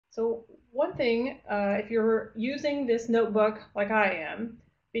So one thing, if you're using this notebook like I am,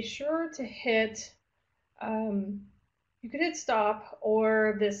 be sure to hit, um, you could hit stop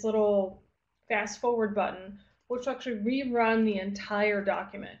or this little fast forward button, which will actually rerun the entire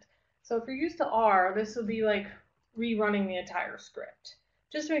document. So if you're used to R, this will be like rerunning the entire script.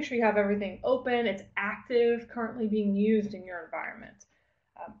 Just to make sure you have everything open, it's active, currently being used in your environment.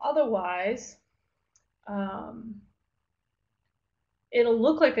 Otherwise, um, it'll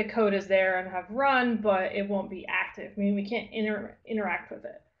look like the code is there and have run, but it won't be active, meaning we can't interact with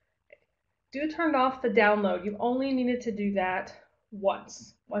it. Do turn off the download. You only needed to do that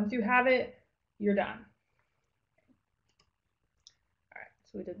once. Once you have it, you're done. All right,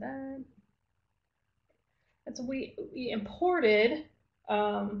 so we did that. And so we imported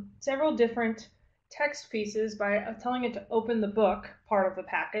several different text pieces by telling it to open the book part of the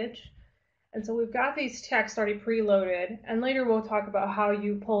package. And so we've got these texts already preloaded, and later we'll talk about how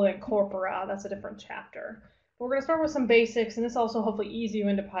you pull in corpora. That's a different chapter. But we're going to start with some basics, and this also hopefully ease you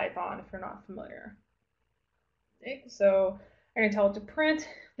into Python if you're not familiar. Okay, so I'm going to tell it to print.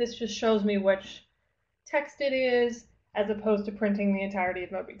 This just shows me which text it is, as opposed to printing the entirety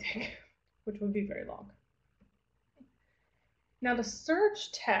of Moby Dick, which would be very long. Now to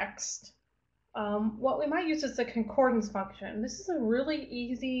search text, what we might use is the concordance function. This is a really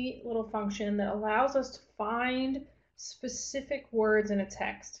easy little function that allows us to find specific words in a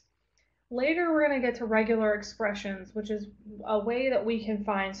text. Later, we're going to get to regular expressions, which is a way that we can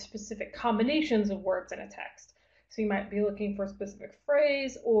find specific combinations of words in a text. So you might be looking for a specific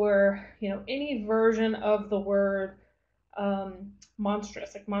phrase or, any version of the word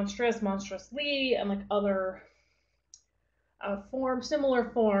monstrous, like monstrous, monstrously, and like other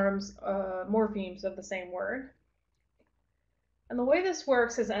similar forms, morphemes of the same word. And the way this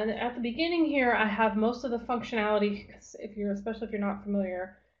works is, and at the beginning here, I have most of the functionality, especially if you're not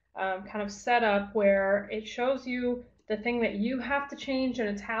familiar, kind of set up where it shows you the thing that you have to change in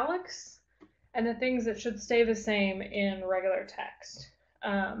italics and the things that should stay the same in regular text.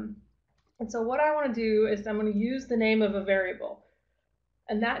 And so what I want to do is I'm going to use the name of a variable.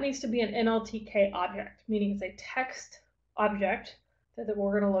 And that needs to be an NLTK object, meaning it's a text object that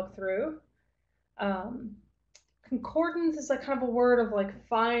we're going to look through. Concordance is like kind of a word of like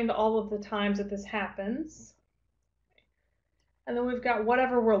find all of the times that this happens. And then we've got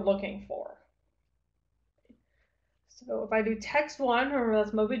whatever we're looking for. So if I do text1, remember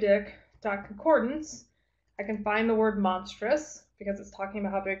that's Moby Dick, dot concordance, I can find the word monstrous because it's talking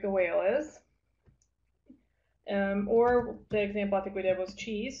about how big the whale is. Or the example I think we did was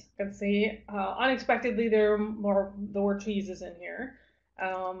cheese. You can see unexpectedly the word cheese is in here.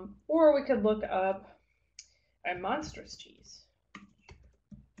 Or we could look up a monstrous cheese.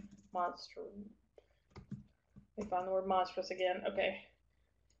 Monster. We found the word monstrous again. Okay.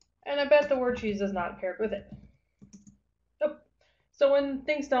 And I bet the word cheese is not paired with it. Nope. So when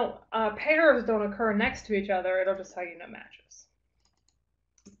things don't, pairs don't occur next to each other, it'll just tell you no matches.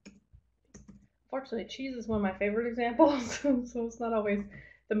 Fortunately, cheese is one of my favorite examples, so it's not always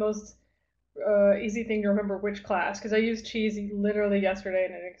the most easy thing to remember which class, because I used cheese literally yesterday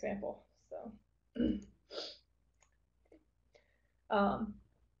in an example. So,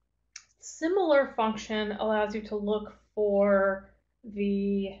 similar function allows you to look for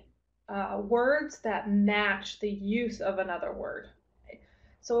the words that match the use of another word.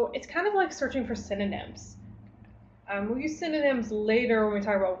 So it's kind of like searching for synonyms. We'll use synonyms later when we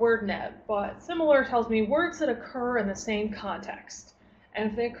talk about WordNet, but similar tells me words that occur in the same context. And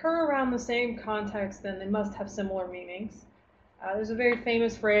if they occur around the same context, then they must have similar meanings. There's a very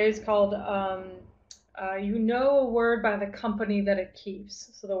famous phrase called, you know a word by the company that it keeps,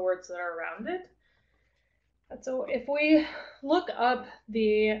 so the words that are around it. And so if we look up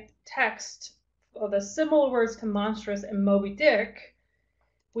the text of the similar words to monstrous and Moby Dick,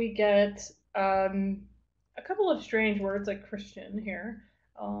 we get a couple of strange words like Christian here.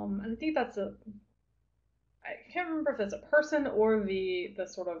 And I think that's I can't remember if it's a person or the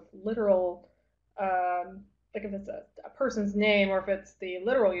sort of literal, like if it's a person's name or if it's the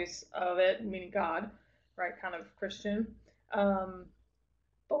literal use of it, meaning God, right, kind of Christian.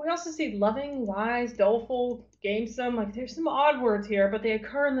 But we also see loving, wise, doleful, gamesome. Like there's some odd words here, but they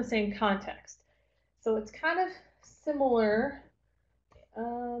occur in the same context. So it's kind of similar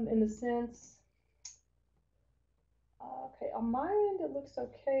in the sense. Okay, on my end it looks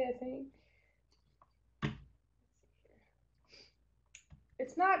okay, I think.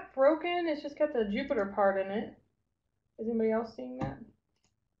 It's not broken, it's just got the Jupiter part in it. Is anybody else seeing that?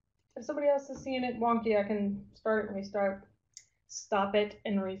 If somebody else is seeing it wonky, I can start it and restart. Stop it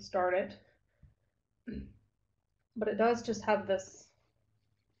and restart it. But it does just have this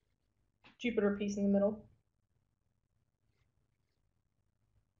Jupiter piece in the middle.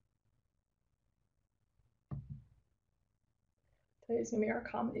 Today's going to be our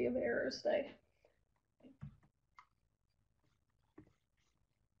comedy of errors day.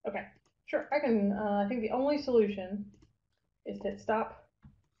 Okay, sure, I can, I think the only solution is to hit stop,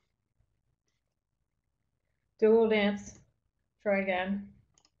 do a little dance, try again,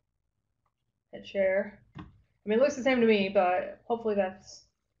 hit share. I mean, it looks the same to me, but hopefully that's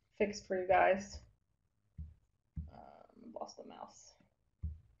fixed for you guys. Lost the mouse.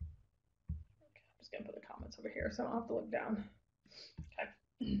 Okay, I'm just going to put the comments over here so I don't have to look down. Okay.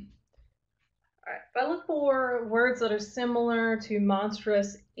 All right, if I look for words that are similar to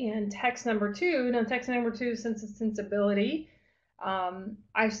monstrous in text number 2, now text number 2, sense and sensibility,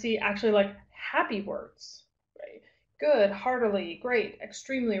 I see actually like happy words, right? Good, heartily, great,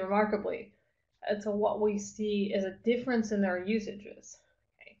 extremely, remarkably. And so what we see is a difference in their usages.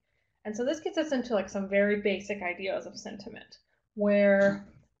 Okay? And so this gets us into like some very basic ideas of sentiment, where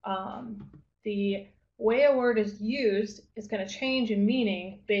the way a word is used is going to change in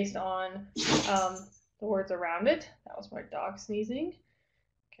meaning based on the words around it. That was my dog sneezing.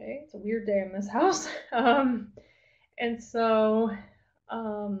 Okay, it's a weird day in this house. And so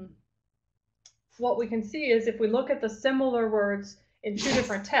what we can see is if we look at the similar words in 2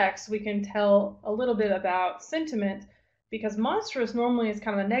 different texts, we can tell a little bit about sentiment, because monstrous normally is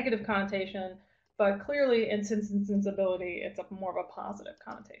kind of a negative connotation, but clearly in sense and sensibility, it's more of a positive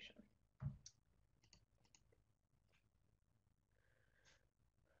connotation.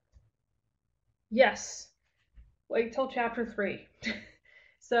 Yes, wait till chapter 3.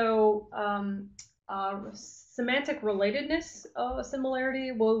 So semantic relatedness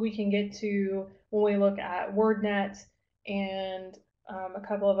similarity, well, we can get to when we look at WordNet and a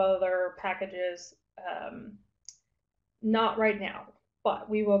couple of other packages. Not right now, but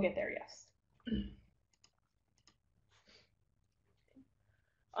we will get there, yes.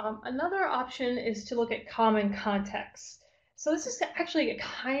 Another option is to look at common context. So this is actually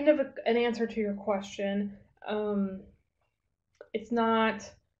kind of an answer to your question. It's not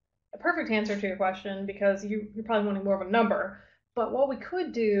a perfect answer to your question because you're probably wanting more of a number. But what we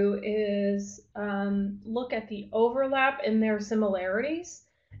could do is look at the overlap in their similarities.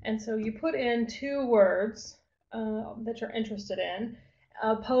 And so you put in 2 words that you're interested in,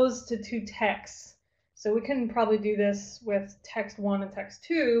 opposed to 2 texts. So we can probably do this with text 1 and text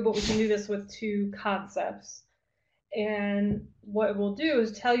 2, but we can do this with 2 concepts. And what it will do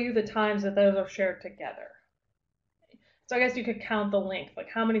is tell you the times that those are shared together. So I guess you could count the length, like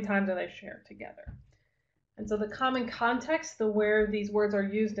how many times are they shared together. And so the common context, the where these words are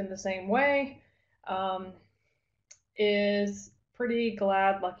used in the same way, is pretty,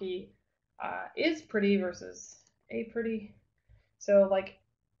 glad, lucky, is pretty versus a pretty. So like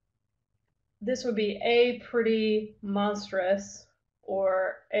this would be a pretty monstrous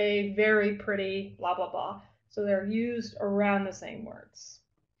or a very pretty blah, blah, blah. So they're used around the same words.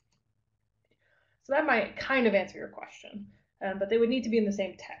 So that might kind of answer your question, but they would need to be in the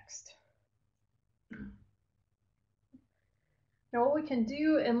same text. Now what we can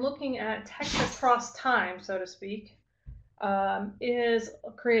do in looking at text across time, so to speak, is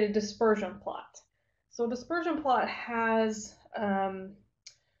create a dispersion plot. So a dispersion plot has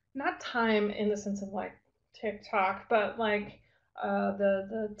not time in the sense of like TikTok, but like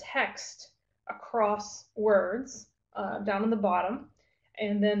the text across words down on the bottom,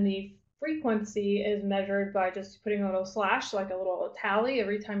 and then the frequency is measured by just putting a little slash, like a little tally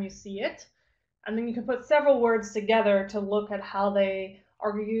every time you see it. And then you can put several words together to look at how they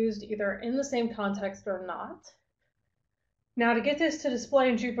are used either in the same context or not. Now to get this to display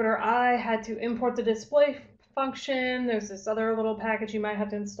in Jupyter, I had to import the display function. There's this other little package you might have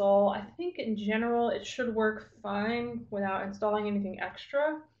to install. I think in general it should work fine without installing anything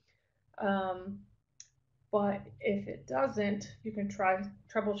extra. But if it doesn't, you can try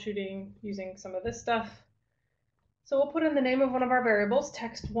troubleshooting using some of this stuff. So we'll put in the name of one of our variables,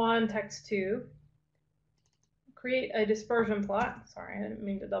 text1, text2. Create a dispersion plot. Sorry, I didn't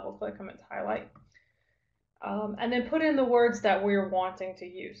mean to double click, I meant to highlight. And then put in the words that we're wanting to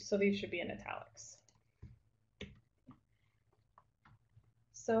use. So these should be in italics.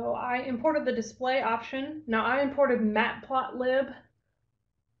 So I imported the display option. Now I imported matplotlib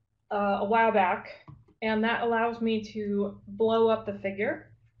a while back, and that allows me to blow up the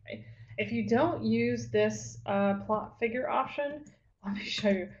figure. Okay. If you don't use this plot figure option, let me show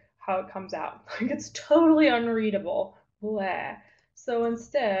you how it comes out. Like, it's totally unreadable. Blah. So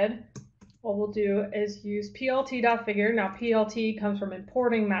instead, what we'll do is use plt.figure. Now plt comes from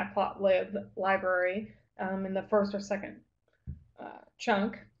importing matplotlib library in the first or second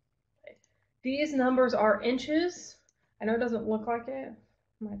chunk. These numbers are inches. I know it doesn't look like it,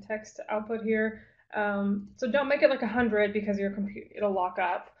 my text output here. So don't make it like 100 because your computer, it'll lock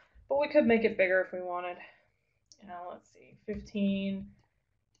up. But we could make it bigger if we wanted. Now let's see, 15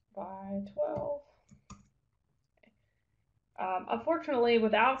 by 12. Unfortunately,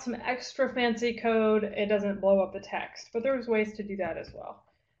 without some extra fancy code, it doesn't blow up the text, but there's ways to do that as well.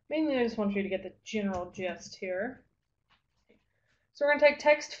 Mainly, I just want you to get the general gist here. So we're going to take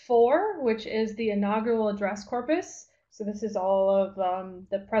text 4, which is the inaugural address corpus. So this is all of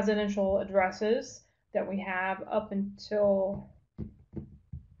the presidential addresses that we have up until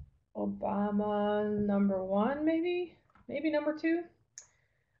Obama #1, maybe #2.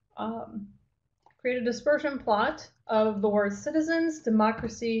 Create a dispersion plot of the words citizens,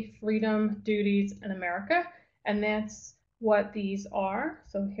 democracy, freedom, duties, and America. And that's what these are.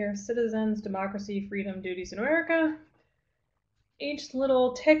 So here's citizens, democracy, freedom, duties, and America. Each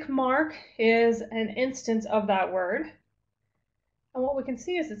little tick mark is an instance of that word. And what we can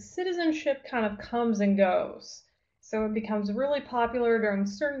see is that citizenship kind of comes and goes. So it becomes really popular during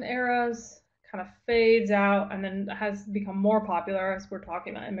certain eras, kind of fades out, and then has become more popular as we're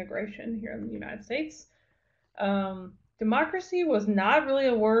talking about immigration here in the United States. Democracy was not really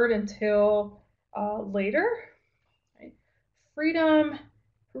a word until later. Right? Freedom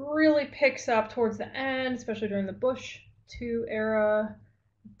really picks up towards the end, especially during the Bush II era.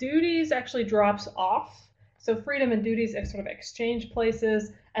 Duties actually drops off. So freedom and duties sort of exchange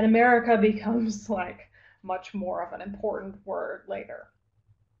places, and America becomes like much more of an important word later.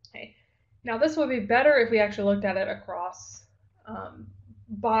 Okay. Now this would be better if we actually looked at it across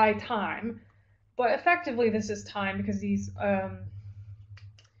by time, but effectively this is time because these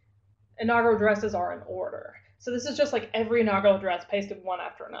inaugural addresses are in order. So this is just like every inaugural address pasted one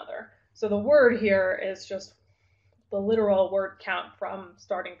after another. So the word here is just the literal word count from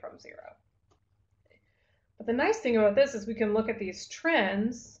starting from 0. But the nice thing about this is we can look at these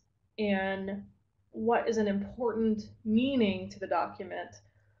trends and what is an important meaning to the document.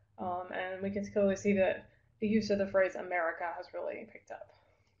 And we can clearly see that the use of the phrase America has really picked up.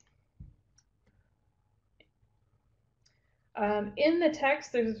 In the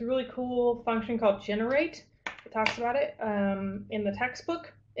text, there's this really cool function called generate. It talks about it in the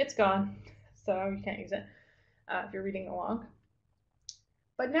textbook. It's gone, so you can't use it if you're reading along.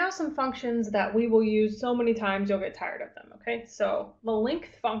 But now some functions that we will use so many times you'll get tired of them, okay? So the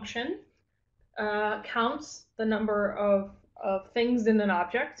length function counts the number of things in an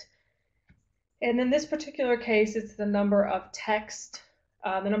object. And in this particular case, it's the number of text,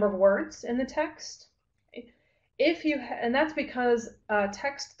 the number of words in the text. And that's because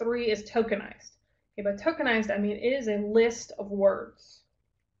text 3 is tokenized. Okay, by tokenized, I mean it is a list of words.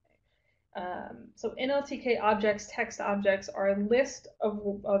 So NLTK objects, text objects, are a list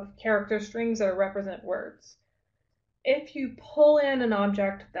of character strings that represent words. If you pull in an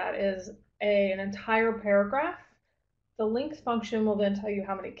object that is an entire paragraph, the length function will then tell you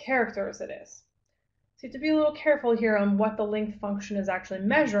how many characters it is. So you have to be a little careful here on what the length function is actually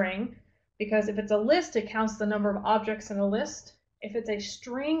measuring, because if it's a list, it counts the number of objects in a list. If it's a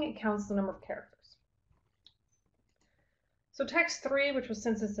string, it counts the number of characters. So text 3, which was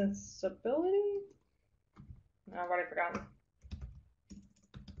census sensibility, I've already forgotten.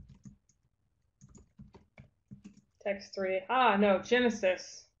 Text 3, no,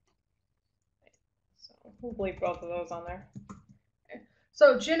 Genesis. So we'll leave both of those on there. Okay.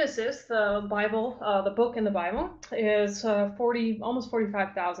 So Genesis, the Bible, the book in the Bible, is almost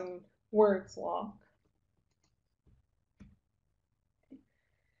 45,000 words long.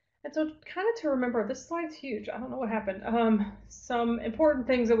 And so kind of to remember, this slide's huge. I don't know what happened. Some important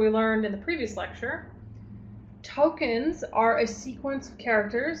things that we learned in the previous lecture. Tokens are a sequence of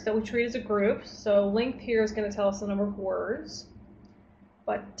characters that we treat as a group. So length here is going to tell us the number of words.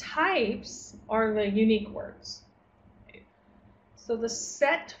 But types are the unique words. So the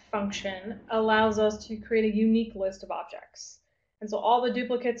set function allows us to create a unique list of objects. And so all the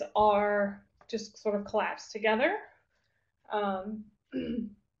duplicates are just sort of collapsed together.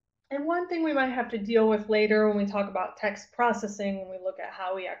 And one thing we might have to deal with later when we talk about text processing, when we look at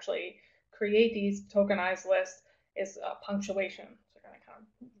how we actually create these tokenized lists, is punctuation. So we're going to kind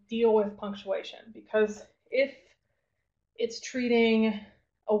of deal with punctuation, because if it's treating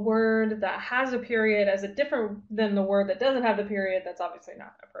a word that has a period as a different than the word that doesn't have the period, that's obviously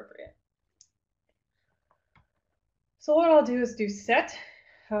not appropriate. So what I'll do is do set,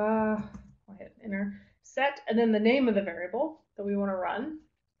 I'll hit enter, set, and then the name of the variable that we want to run.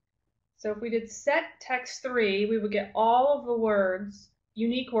 So if we did set text 3, we would get all of the words,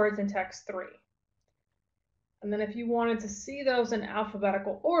 unique words in text 3. And then if you wanted to see those in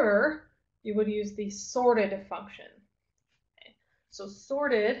alphabetical order, you would use the sorted function. Okay. So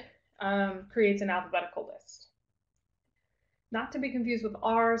sorted creates an alphabetical list. Not to be confused with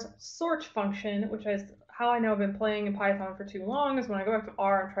R's sort function, which is how I know I've been playing in Python for too long, is when I go back to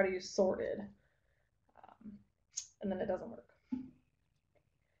R and try to use sorted. And then it doesn't work.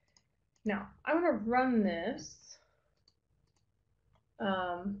 Now, I'm going to run this to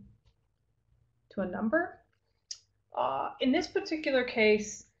a number. In this particular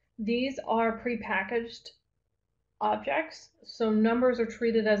case, these are prepackaged objects, so numbers are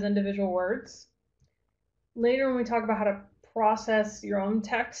treated as individual words. Later, when we talk about how to process your own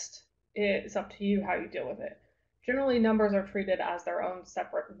text, it's up to you how you deal with it. Generally, numbers are treated as their own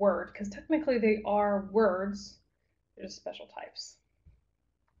separate word, because technically they are words, they're just special types.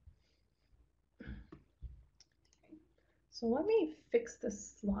 So let me fix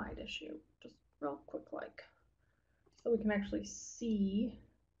this slide issue, just real quick, so we can actually see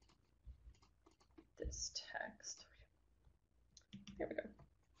this text. Here we go.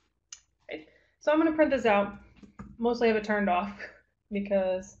 Okay. So I'm going to print this out. Mostly have it turned off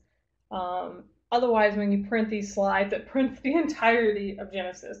because otherwise when you print these slides, it prints the entirety of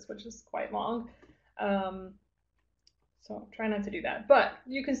Genesis, which is quite long. So try not to do that. But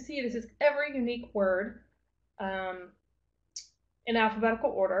you can see this is every unique word in alphabetical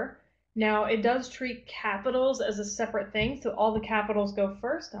order. Now it does treat capitals as a separate thing, so all the capitals go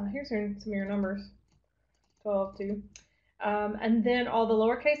first. Here's some of your numbers, 12, 2. And then all the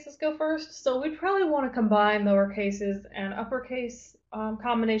lowercases go first. So we'd probably want to combine lowercases and uppercase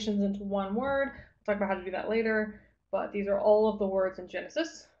combinations into one word. We'll talk about how to do that later, but these are all of the words in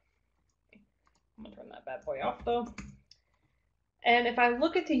Genesis. I'm going to turn that bad boy off though. And if I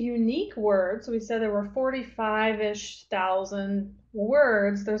look at the unique words, so we said there were 45-ish thousand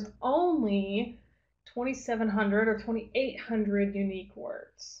words, there's only 2,700 or 2,800 unique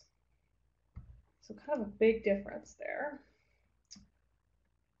words. So kind of a big difference there.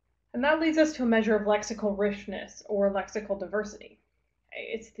 And that leads us to a measure of lexical richness or lexical diversity. Okay,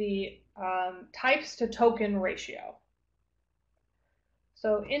 it's the types to token ratio.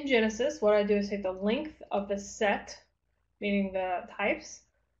 So in Genesis, what I do is take the length of the set, meaning the types,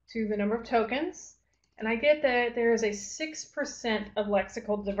 to the number of tokens, and I get that there is a 6% of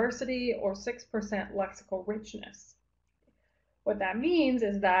lexical diversity or 6% lexical richness. What that means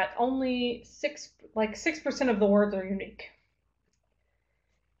is that only 6% of the words are unique.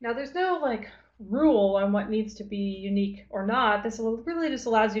 Now there's no rule on what needs to be unique or not. This really just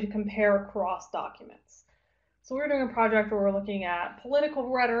allows you to compare across documents. So we're doing a project where we're looking at political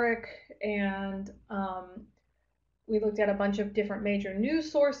rhetoric, and we looked at a bunch of different major news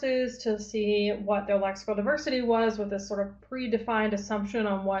sources to see what their lexical diversity was with this sort of predefined assumption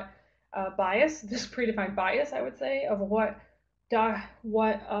on what this predefined bias, I would say, of what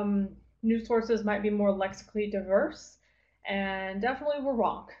news sources might be more lexically diverse, and definitely we're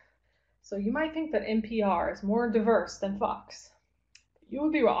wrong. So you might think that NPR is more diverse than Fox. You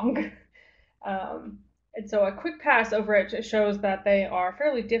would be wrong. And so a quick pass over it shows that they are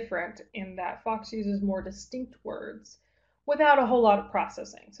fairly different in that Fox uses more distinct words without a whole lot of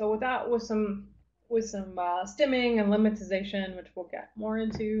processing. So with some stimming and lemmatization, which we'll get more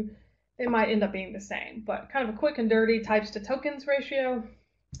into, they might end up being the same. But kind of a quick and dirty types to tokens ratio,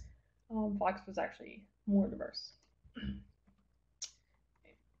 Fox was actually more diverse.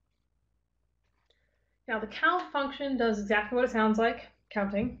 Now the count function does exactly what it sounds like,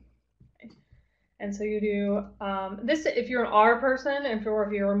 counting. And so you do this if you're an R person, and if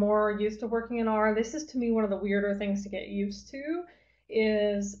you're more used to working in R. This is to me one of the weirder things to get used to,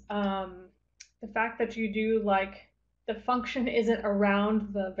 is the fact that you do the function isn't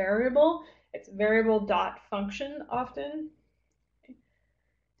around the variable. It's variable dot function often.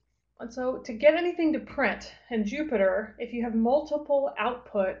 And so to get anything to print in Jupyter, if you have multiple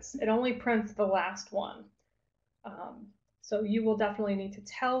outputs, it only prints the last one. So you will definitely need to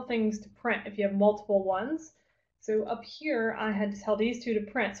tell things to print if you have multiple ones. So up here, I had to tell these two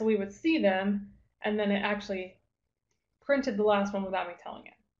to print, so we would see them, and then it actually printed the last one without me telling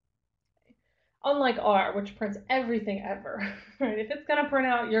it. Unlike R, which prints everything ever, right? If it's going to print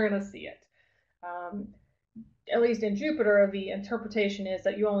out, you're going to see it. At least in Jupyter, the interpretation is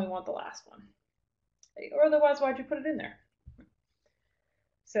that you only want the last one. Or otherwise, why'd you put it in there?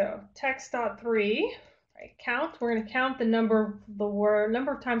 So text.3. Count. We're going to count the number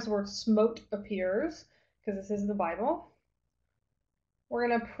of times the word smote appears, because this is the Bible. We're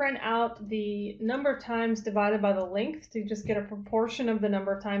going to print out the number of times divided by the length to just get a proportion of the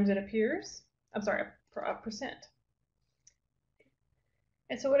number of times it appears. I'm sorry, a percent.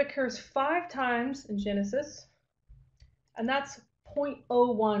 And so it occurs 5 times in Genesis, and that's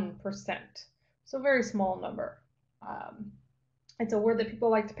 0.01%. So a very small number. It's a word that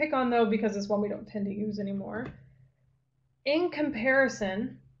people like to pick on though because it's one we don't tend to use anymore. In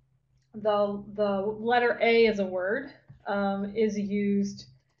comparison, the letter A as a word is used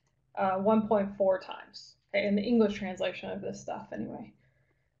 1.4 times, okay, in the English translation of this stuff anyway.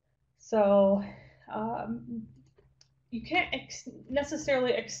 So you can't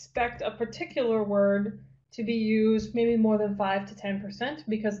necessarily expect a particular word to be used maybe more than 5 to 10%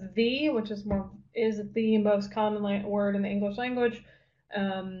 because the, which is the most common word in the English language,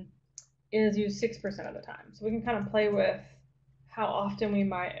 is used 6% of the time. So we can kind of play with how often we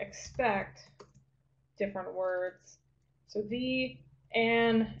might expect different words. So the,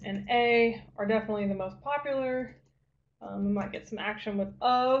 and a are definitely the most popular. We might get some action with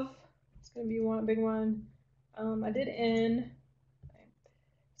of. It's going to be a big one. I did in. Okay.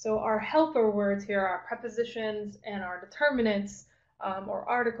 So our helper words here, our prepositions and our determinants or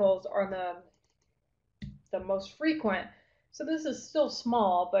articles are the most frequent. So this is still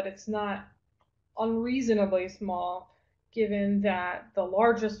small, but it's not unreasonably small given that the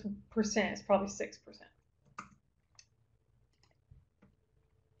largest percent is probably 6%.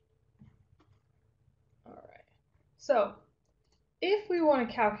 All right. So if we want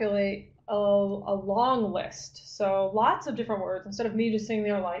to calculate a long list, so lots of different words, instead of me just sitting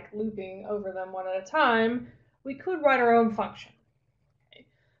there like looping over them one at a time, we could write our own function. Okay.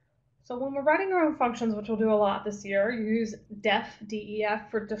 So when we're writing our own functions, which we'll do a lot this year, you use def,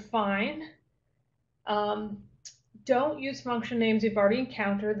 D-E-F, for define. Don't use function names you've already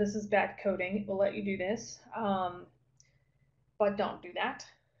encountered. This is bad coding. It will let you do this, but don't do that.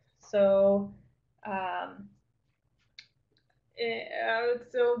 So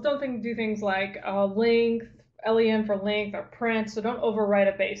so don't do things like length, len for length, or print. So don't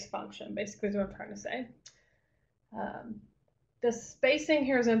overwrite a base function, basically is what I'm trying to say. The spacing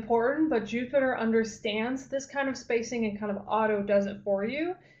here is important, but Jupyter understands this kind of spacing and kind of auto does it for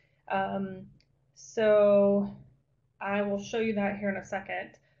you. So I will show you that here in a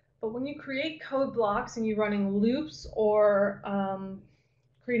second. But when you create code blocks and you're running loops or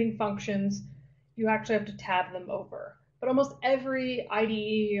creating functions, you actually have to tab them over. But almost every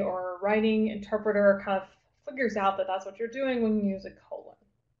IDE or writing interpreter kind of figures out that that's what you're doing when you use a colon.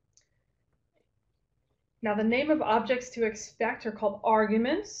 Now the name of objects to expect are called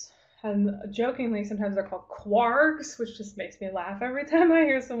arguments, and jokingly sometimes they're called quargs, which just makes me laugh every time I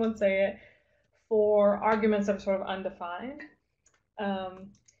hear someone say it, for arguments that are sort of undefined.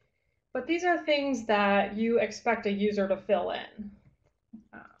 But these are things that you expect a user to fill in.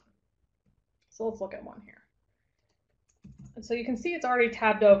 So let's look at one here. And so you can see it's already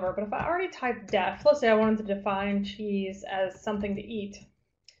tabbed over, but if I already typed def, let's say I wanted to define cheese as something to eat.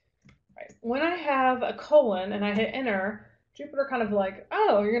 Right. When I have a colon and I hit enter, Jupyter kind of like,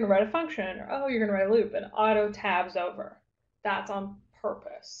 oh, you're going to write a function, or oh, you're going to write a loop, and auto tabs over. That's on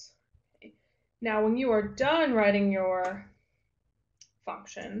purpose. Okay. Now, when you are done writing your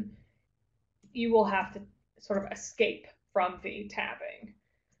function, you will have to sort of escape from the tabbing.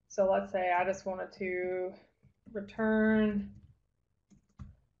 So let's say I just wanted to return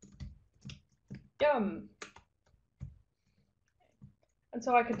yum. And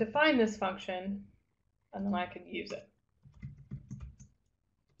so I could define this function and then I could use it.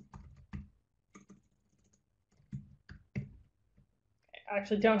 Okay, I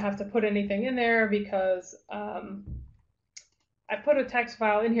actually don't have to put anything in there because I put a text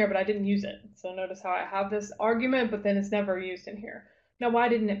file in here, but I didn't use it. So notice how I have this argument, but then it's never used in here. Now, why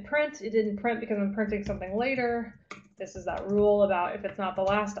didn't it print? It didn't print because I'm printing something later. This is that rule about if it's not the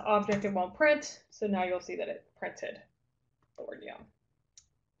last object, it won't print. So now you'll see that it printed the word yum.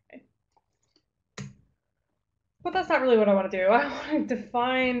 Okay. But that's not really what I want to do. I want to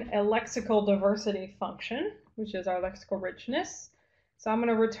define a lexical diversity function, which is our lexical richness. So I'm going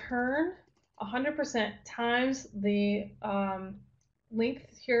to return 100% times the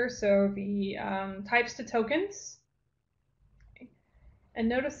length here, so the types to tokens. Okay. And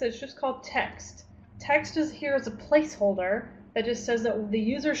notice that it's just called text. Text is here as a placeholder that just says that the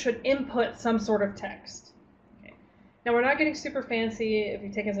user should input some sort of text. Okay. Now we're not getting super fancy if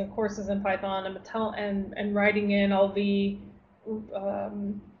you've taken some courses in Python and writing in all the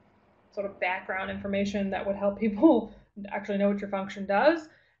sort of background information that would help people actually know what your function does.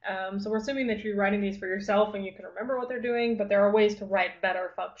 So we're assuming that you're writing these for yourself and you can remember what they're doing, but there are ways to write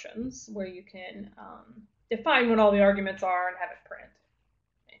better functions where you can define what all the arguments are and have it print.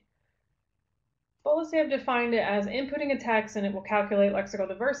 Okay. But let's say I've defined it as inputting a text and it will calculate lexical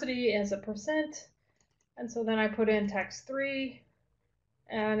diversity as a percent. And so then I put in text 3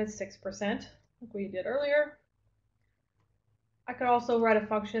 and it's 6%, like we did earlier. I could also write a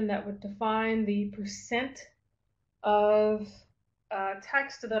function that would define the percent of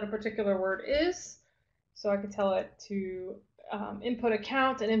text that a particular word is. So I could tell it to input a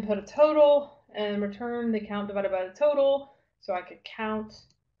count and input a total and return the count divided by the total. So I could count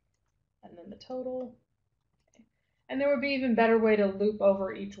and then the total. And there would be even better way to loop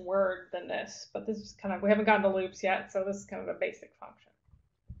over each word than this, but this is kind of, we haven't gotten to loops yet, so this is kind of a basic function.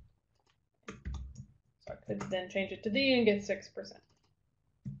 So I could then change it to D and get 6%.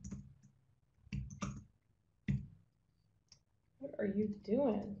 What are you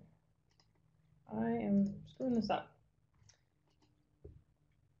doing? I am screwing this up.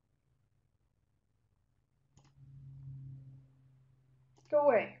 Go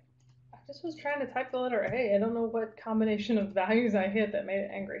away. I just was trying to type the letter A. I don't know what combination of values I hit that made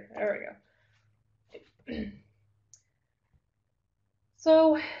it angry. There we go.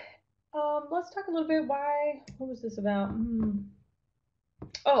 So let's talk a little bit what was this about?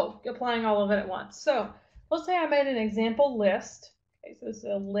 Oh, applying all of it at once. So let's say I made an example list. Okay, so this is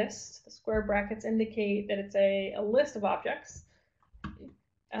a list. The square brackets indicate that it's a list of objects.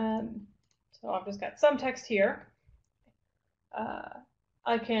 So I've just got some text here.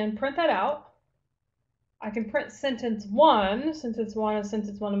 I can print that out. I can print sentence 1. Sentence 1 is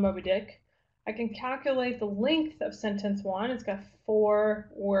sentence 1 of Moby Dick. I can calculate the length of sentence 1. It's got 4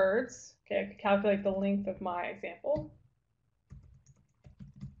 words. Okay, I can calculate the length of my example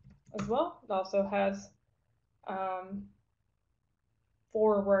as well. It also has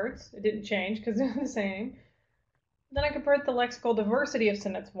 4 words. It didn't change because they're the same. Then I can print the lexical diversity of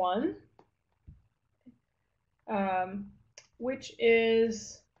sentence 1, which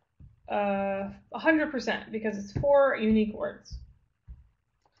is 100% because it's 4 unique words.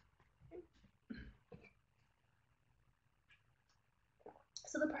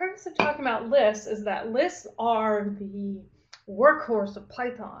 So the purpose of talking about lists is that lists are the workhorse of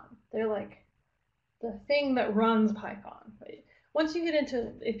Python. They're like the thing that runs Python. Once you get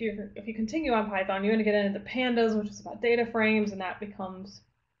into, if you continue on Python, you're going to get into pandas, which is about data frames, and that becomes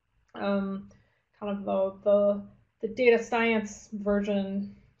kind of the data science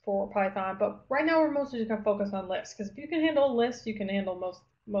version for Python. But right now we're mostly just going to focus on lists, because if you can handle lists, you can handle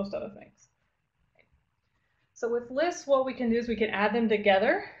most other things. So with lists, what we can do is we can add them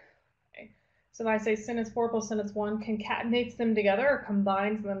together. Okay. So if I say sentence 4 plus sentence 1 concatenates them together or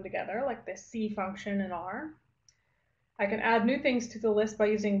combines them together, like the C function in R. I can add new things to the list by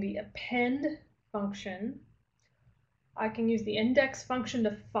using the append function. I can use the index function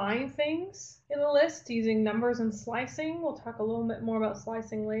to find things in the list using numbers and slicing. We'll talk a little bit more about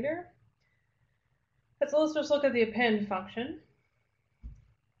slicing later. So let's just look at the append function.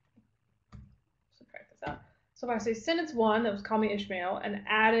 Subtract this out. So if I say sentence 1, that was call me Ishmael, and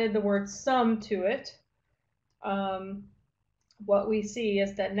added the word sum to it, what we see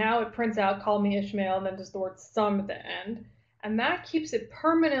is that now it prints out call me Ishmael and then just the word sum at the end. And that keeps it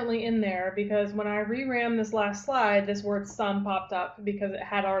permanently in there because when I reran this last slide, this word sum popped up because it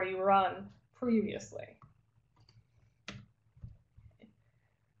had already run previously.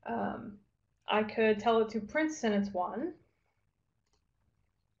 I could tell it to print sentence 1.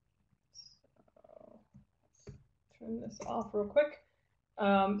 So let's turn this off real quick.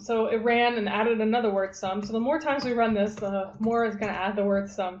 So it ran and added another word sum. So the more times we run this, the more it's going to add the word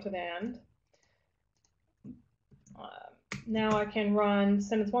sum to the end. Now I can run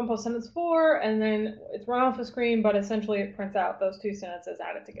sentence 1 plus sentence 4, and then it's run off the screen, but essentially it prints out those 2 sentences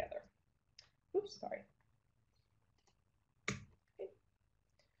added together. Oops, sorry. Okay.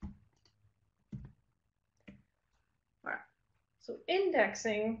 All right. So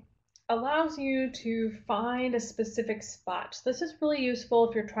indexing allows you to find a specific spot. This is really useful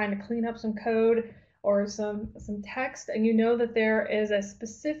if you're trying to clean up some code or some text and you know that there is a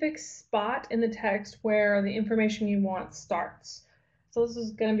specific spot in the text where the information you want starts. So this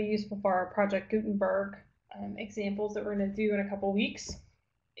is going to be useful for our Project Gutenberg examples that we're going to do in a couple weeks.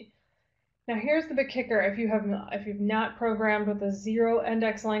 Now here's the big kicker. If you've not programmed with a 0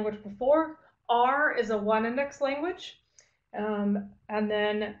 index language before, R is a 1 index language. And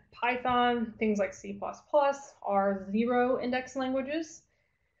then Python, things like C++ are 0 index languages,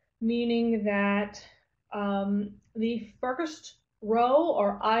 meaning that the first row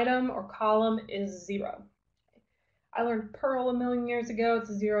or item or column is 0. I learned Perl a million years ago. It's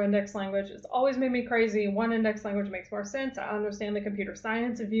a 0 index language. It's always made me crazy. 1 index language makes more sense. I understand the computer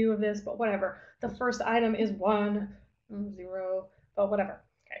science view of this, but whatever. The first item is 1, 0, but whatever.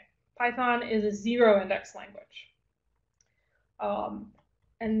 Okay. Python is a 0 index language.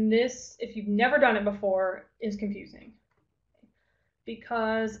 And this, if you've never done it before, is confusing.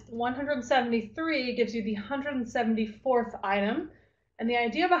 because 173 gives you the 174th item. And the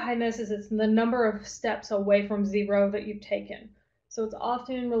idea behind this is it's the number of steps away from 0 that you've taken. So it's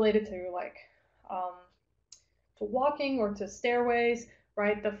often related to like to walking or to stairways,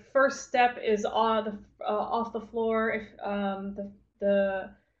 right? The first step is off the floor if the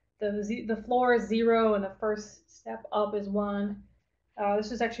floor is 0 and the first step up is 1.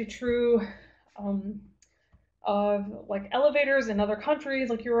 This is actually true of like elevators in other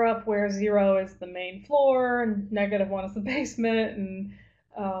countries like Europe, where 0 is the main floor and -1 is the basement, and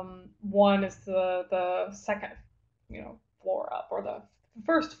 1 is the second floor up, or the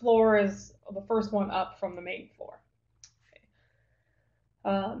first floor is the first one up from the main floor.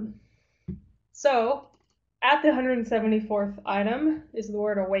 Okay. So at the 174th item is the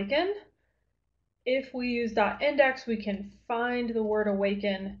word awaken. If we use .index, we can find the word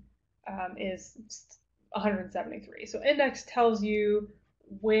awaken is 173. So index tells you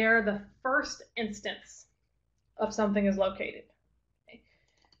where the first instance of something is located. Okay.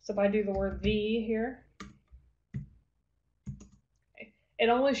 So if I do the word the here, okay, it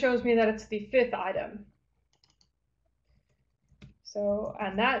only shows me that it's the 5th item. So,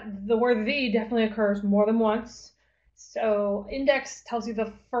 and that the word the definitely occurs more than once. So index tells you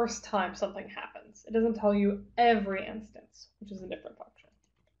the first time something happens. It doesn't tell you every instance, which is a different function.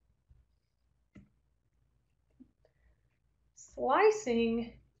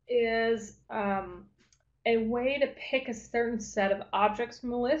 Slicing is a way to pick a certain set of objects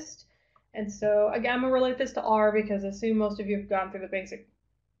from a list. And so again, I'm going to relate this to R because I assume most of you have gone through the basic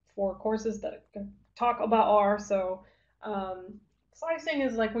 4 courses that talk about R. So slicing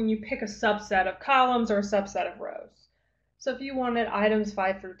is like when you pick a subset of columns or a subset of rows. So if you wanted items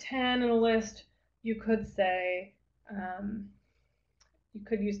 5 through 10 in a list, you could say, you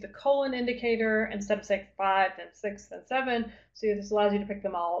could use the colon indicator instead of saying 5, then 6, then 7. So this allows you to pick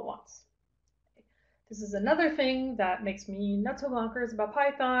them all at once. This is another thing that makes me nuts and bonkers about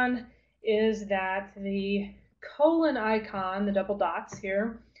Python, is that the colon icon, the double dots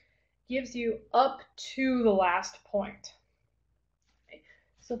here, gives you up to the last point. Okay.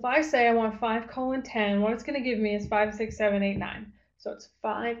 So if I say I want 5:10, what it's going to give me is 5, 6, 7, 8, 9. So it's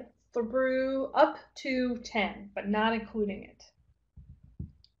 5 through up to 10, but not including it.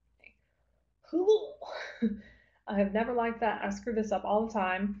 Cool. I have never liked that. I screw this up all the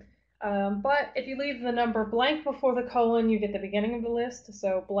time. But if you leave the number blank before the colon, you get the beginning of the list.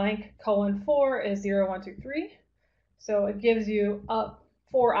 So blank colon 4 is 0, 1, 2, 3. So it gives you up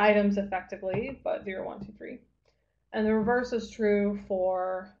 4 items effectively, but 0, 1, 2, 3. And the reverse is true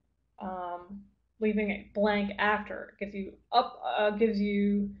for leaving it blank after. It gives you up up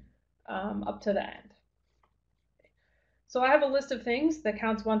to the end. So I have a list of things that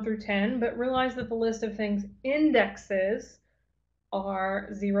counts 1 through 10, but realize that the list of things indexes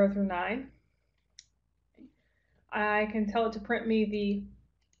are 0 through 9. I can tell it to print me the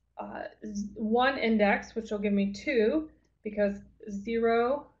 1 index, which will give me 2, because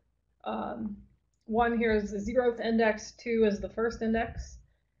 1 here is the 0th index, 2 is the first index.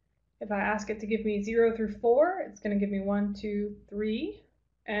 If I ask it to give me 0 through 4, it's going to give me 1, 2, 3,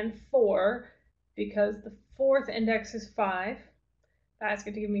 and 4, because the 4th index is 5. If I ask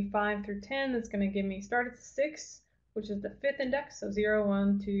it to give me 5 through 10, that's going to give me start at 6, which is the 5th index. So 0,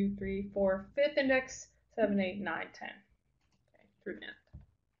 1, 2, 3, 4, 5th index, 7, 8, 9, 10. Okay, through the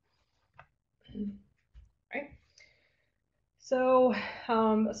end. Right? So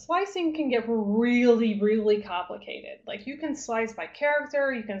slicing can get really, really complicated. Like you can slice by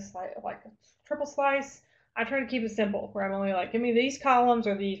character, you can slice like a triple slice. I try to keep it simple, where I'm only like, give me these columns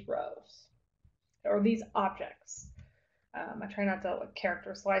or these rows or these objects. I try not to like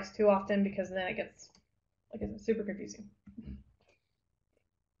character slice too often, because then it gets super confusing.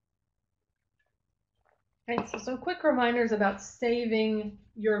 Okay, so some quick reminders about saving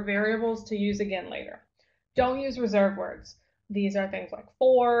your variables to use again later. Don't use reserve words. These are things like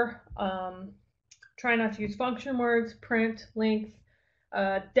for. Try not to use function words, print, length.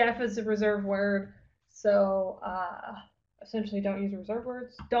 Def is a reserve word, so essentially don't use reserve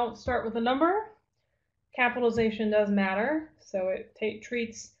words. Don't start with a number. Capitalization does matter, so it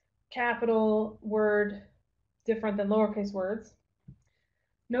treats capital word different than lowercase words.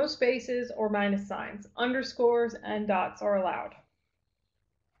 No spaces or minus signs. Underscores and dots are allowed.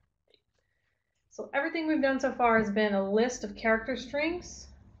 So everything we've done so far has been a list of character strings,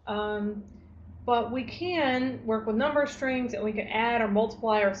 but we can work with number strings, and we can add or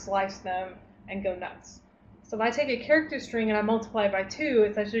multiply or slice them and go nuts. So if I take a character string and I multiply it by 2,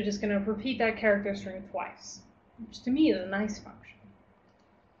 it's actually just going to repeat that character string twice, which to me is a nice function.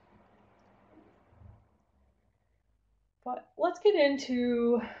 But let's get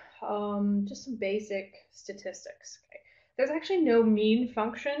into just some basic statistics. Okay. There's actually no mean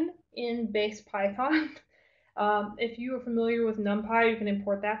function in base Python. If you are familiar with NumPy, you can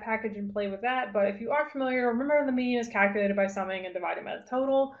import that package and play with that. But if you aren't familiar, remember the mean is calculated by summing and dividing by the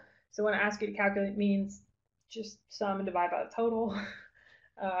total. So when I ask you to calculate means, just sum and divide by the total.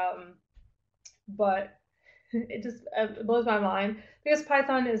 But it just blows my mind because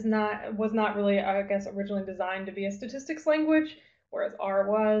Python was not really, I guess, originally designed to be a statistics language, whereas R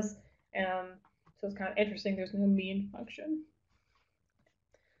was. So it's kind of interesting. There's no mean function.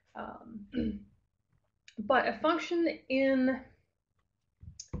 But a function in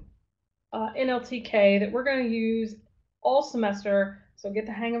NLTK that we're going to use all semester, so get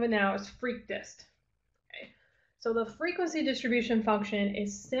the hang of it now, is freqdist. Okay. So the frequency distribution function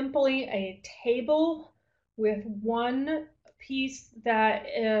is simply a table with one piece that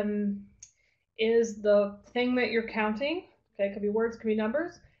is the thing that you're counting. Okay, it could be words, could be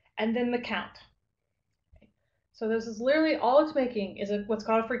numbers, and then the count. Okay. So this is literally all it's making is what's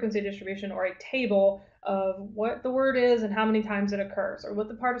called a frequency distribution, or a table of what the word is and how many times it occurs, or what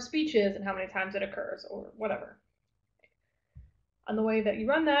the part of speech is and how many times it occurs, or whatever. And the way that you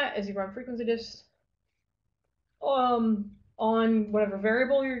run that is you run frequency dist on whatever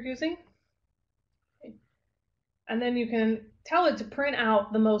variable you're using. And then you can tell it to print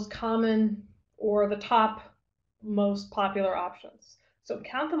out the most common or the top most popular options. So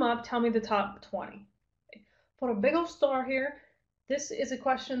count them up, tell me the top 20. Put a big old star here. This is a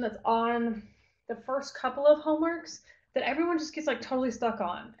question that's on the first couple of homeworks that everyone just gets like totally stuck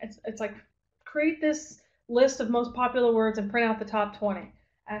on. It's like, create this list of most popular words and print out the top 20. And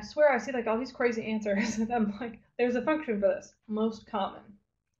I swear I see like all these crazy answers and I'm like, there's a function for this, most common,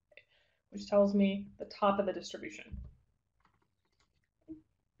 which tells me the top of the distribution.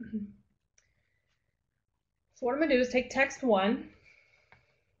 So what I'm gonna do is take text 1,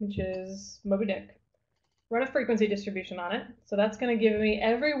 which is Moby Dick, run a frequency distribution on it. So that's going to give me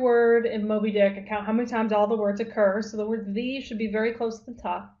every word in Moby Dick and count how many times all the words occur. So the word "the" should be very close to the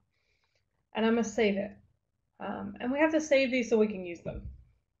top. And I'm going to save it. And we have to save these so we can use them.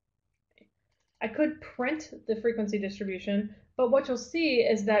 I could print the frequency distribution, but what you'll see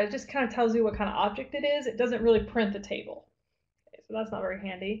is that it just kind of tells you what kind of object it is. It doesn't really print the table. Okay, so that's not very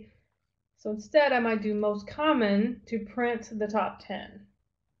handy. So instead, I might do most common to print the top 10.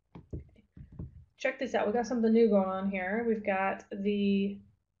 Check this out. We got something new going on here. We've got the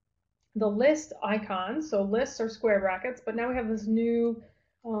list icons. So lists are square brackets, but now we have this new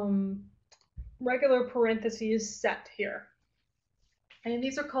regular parentheses set here. And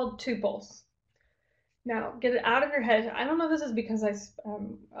these are called tuples. Now, get it out of your head. I don't know if this is because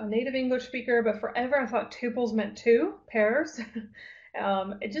I'm a native English speaker, but forever I thought tuples meant two pairs.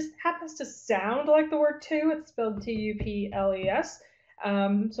 It just happens to sound like the word two. It's spelled T-U-P-L-E-S.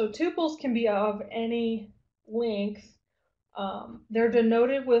 So tuples can be of any length. They're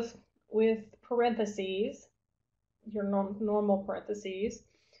denoted with parentheses, your normal parentheses,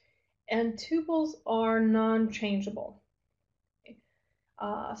 and tuples are non-changeable.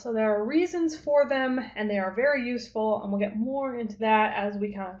 So there are reasons for them, and they are very useful, and we'll get more into that as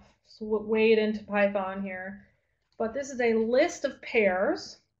we kind of wade into Python here. But this is a list of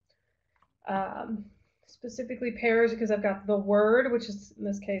pairs. Specifically pairs because I've got the word, which is in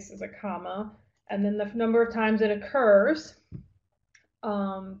this case is a comma, and then the number of times it occurs,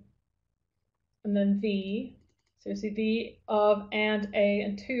 and then the. So you see the, of, and, a,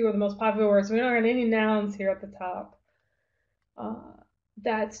 and two are the most popular words. So we don't have any nouns here at the top.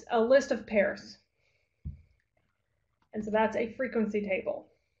 That's a list of pairs. And so that's a frequency table.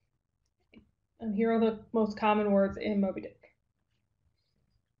 And here are the most common words in Moby Dick.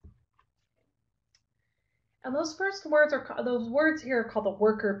 And those first words those words here are called the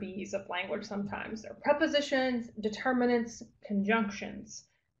worker bees of language sometimes. They're prepositions, determinants, conjunctions.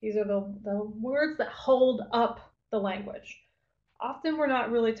 These are the words that hold up the language. Often we're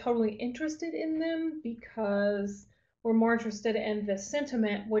not really totally interested in them because we're more interested in the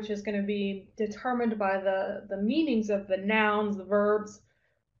sentiment, which is going to be determined by the meanings of the nouns, the verbs.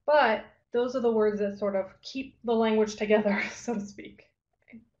 But those are the words that sort of keep the language together, so to speak.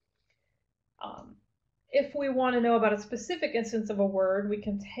 If we want to know about a specific instance of a word, we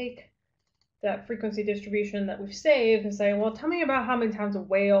can take that frequency distribution that we've saved and say, well, tell me about how many times a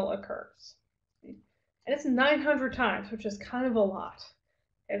whale occurs. And it's 900 times, which is kind of a lot.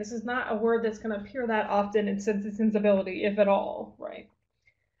 Okay, this is not a word that's going to appear that often in Sense and Sensibility, if at all, right?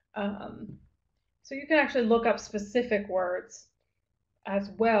 So you can actually look up specific words as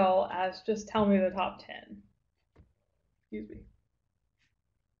well as just tell me the top 10. Excuse me.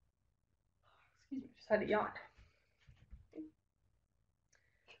 Just had to yawn.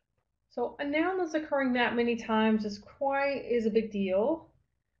 So a noun that's occurring that many times is a big deal.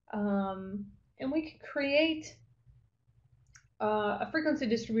 And we can create a frequency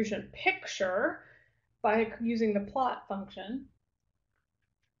distribution picture by using the plot function.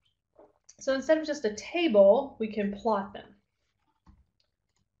 So instead of just a table, we can plot them.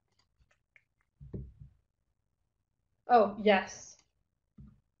 Oh, yes.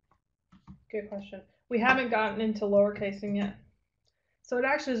 Good question. We haven't gotten into lowercasing yet. So it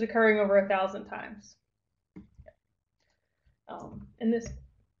actually is occurring over 1,000 times. And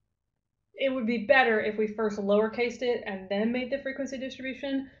it would be better if we first lowercased it and then made the frequency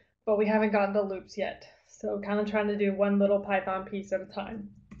distribution, but we haven't gotten to loops yet. So kind of trying to do one little Python piece at a time.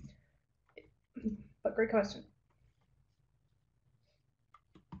 But great question.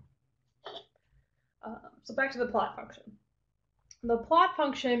 So back to the plot function. The plot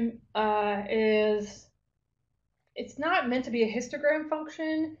function it's not meant to be a histogram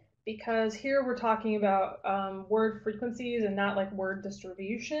function because here we're talking about word frequencies and not like word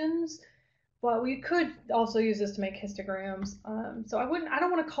distributions. But we could also use this to make histograms. So I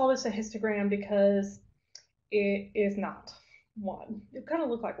don't want to call this a histogram because it is not one. It kind of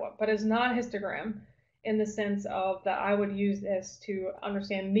looks like one, but it's not a histogram in the sense of that I would use this to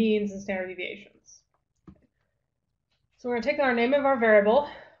understand means and standard deviations. So we're going to take our name of our variable,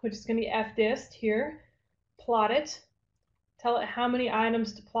 which is going to be fdist here, plot it, tell it how many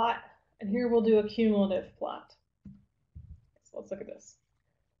items to plot, and here we'll do a cumulative plot. So let's look at this.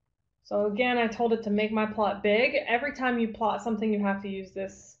 So again, I told it to make my plot big. Every time you plot something, you have to use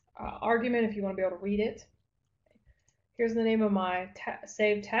this argument if you want to be able to read it. Here's the name of my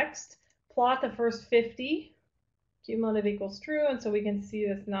saved text. Plot the first 50, cumulative equals true, and so we can see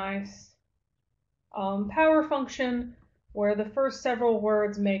this nice power function where the first several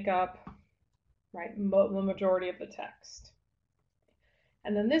words make up the majority of the text.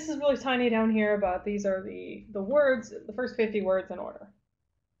 And then this is really tiny down here, but these are the words, the first 50 words in order.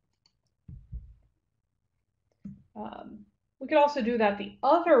 We could also do that the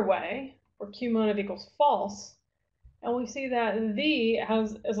other way, where cumulative equals false, and we see that the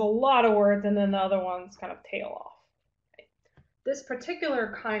is a lot of words, and then the other ones kind of tail off. This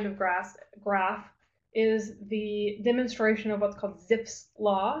particular kind of graph is the demonstration of what's called Zipf's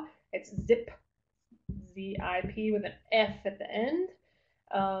law. It's zip, Z-I-P, with an F at the end.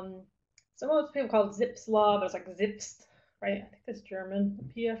 Some of those people call it Zipf's law, but it's like Zipf's, right? I think that's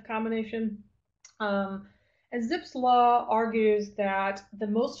German, PF combination. And Zipf's law argues that the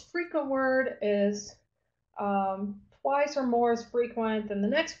most frequent word is twice or more as frequent than the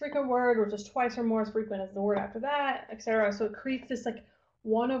next frequent word, which is twice or more as frequent as the word after that, etc. So it creates this like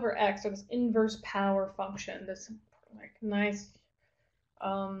 1 over x, or this inverse power function, this like nice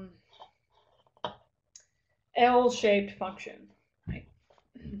L-shaped function, right?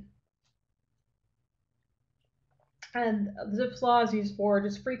 And Zipf's law is used for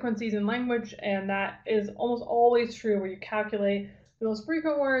just frequencies in language, and that is almost always true where you calculate the most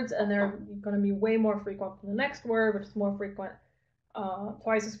frequent words, and they're going to be way more frequent than the next word, which is more frequent,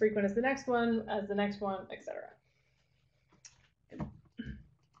 twice as frequent as the next one, etc.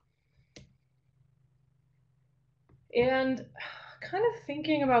 And kind of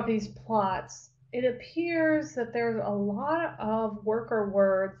thinking about these plots, it appears that there's a lot of worker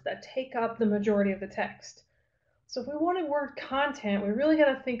words that take up the majority of the text. So if we want word content, we really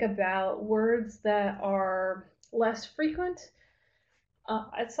got to think about words that are less frequent.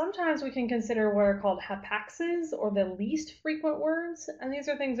 Sometimes we can consider what are called hapaxes, or the least frequent words, and these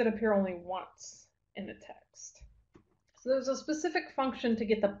are things that appear only once in the text. So there's a specific function to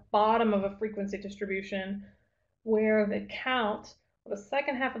get the bottom of a frequency distribution where the count, the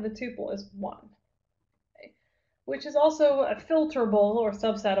second half of the tuple, is 1. Which is also a filterable or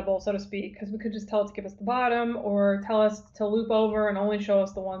subsettable, so to speak, because we could just tell it to give us the bottom, or tell us to loop over and only show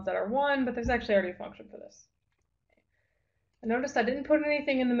us the ones that are 1, but there's actually already a function for this. I noticed I didn't put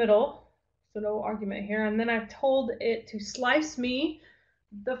anything in the middle, so no argument here, and then I told it to slice me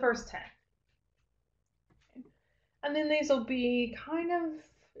the first 10. And then these will be kind of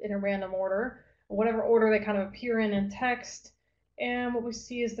in a random order, whatever order they kind of appear in text, and what we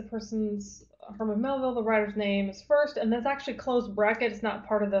see is the person's Herman Melville, the writer's name, is first, and that's actually closed bracket. It's not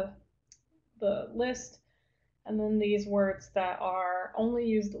part of the list. And then these words that are only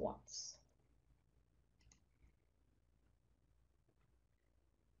used once.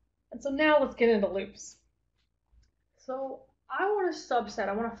 And so now let's get into loops. So I want to subset.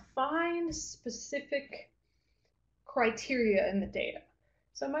 I want to find specific criteria in the data.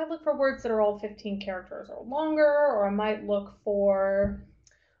 So I might look for words that are all 15 characters or longer, or I might look for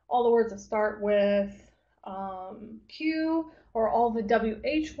all the words that start with Q, or all the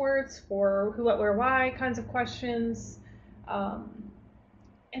WH words for who, what, where, why kinds of questions.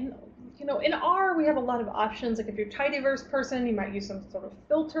 And in R, we have a lot of options. Like if you're a tidyverse person, you might use some sort of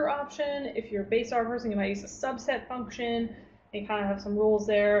filter option. If you're a base R person, you might use a subset function. You kind of have some rules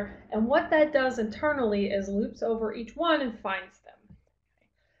there. And what that does internally is loops over each one and finds them.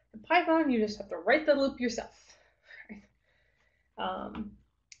 In Python, you just have to write the loop yourself.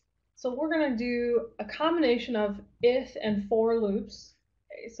 So we're going to do a combination of if and for loops.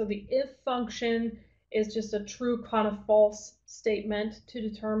 Okay, so the if function is just a true kind of false statement to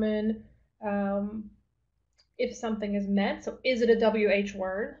determine if something is met. So is it a WH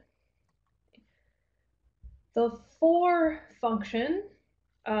word? The for function,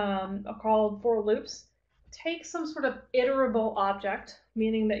 called for loops, takes some sort of iterable object,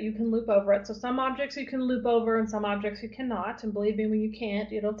 meaning that you can loop over it. So some objects you can loop over and some objects you cannot. And believe me, when you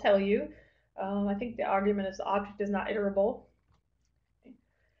can't, it'll tell you. I think the argument is the object is not iterable.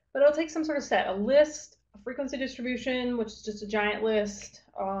 But it'll take some sort of set, a list, a frequency distribution, which is just a giant list.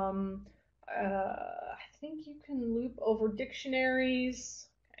 I think you can loop over dictionaries,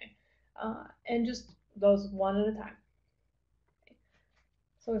 okay, and just those one at a time. Okay.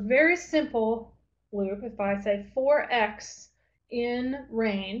 So a very simple loop, if I say for x in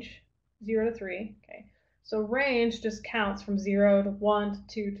range 0 to 3, okay, so range just counts from 0 to 1 to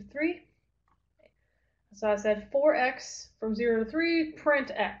 2 to 3. Okay. So I said for x from 0 to 3,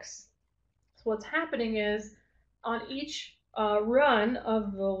 print x. So what's happening is on each run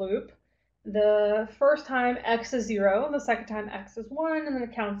of the loop, the first time x is 0, the second time x is 1, and then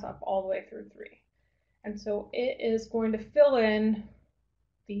it counts up all the way through 3. And so it is going to fill in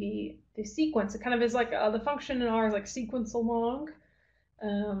the sequence. It kind of is like the function in R is like sequence along,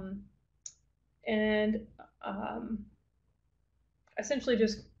 and essentially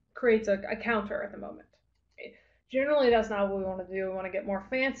just creates a counter at the moment. Okay. Generally, that's not what we want to do. We want to get more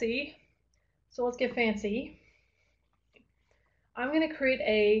fancy. So let's get fancy. I'm going to create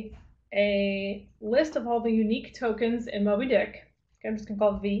a list of all the unique tokens in Moby Dick. Okay, I'm just going to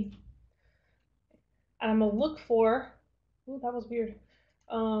call it V. And I'm going to look for, ooh, that was weird,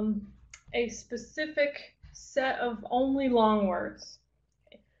 a specific set of only long words.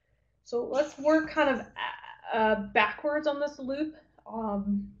 Okay. So let's work kind of backwards on this loop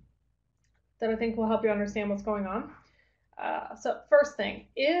that I think will help you understand what's going on. So first thing,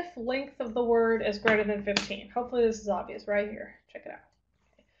 if length of the word is greater than 15, hopefully this is obvious right here. Check it out.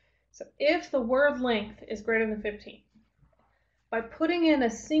 Okay. So if the word length is greater than 15, by putting in a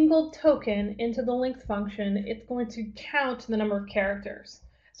single token into the length function, it's going to count the number of characters.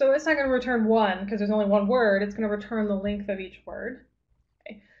 So it's not going to return 1 because there's only one word. It's going to return the length of each word.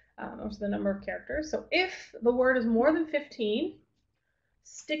 Okay. So the number of characters. So if the word is more than 15,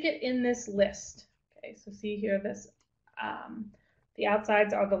 stick it in this list. Okay. So see here this. The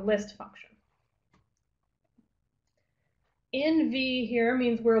outsides are the list function. In V here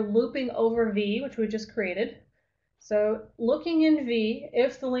means we're looping over V, which we just created. So looking in V,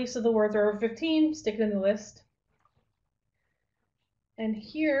 if the lengths of the words are over 15, stick it in the list. And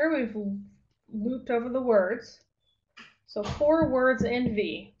here we've looped over the words. So 4 words in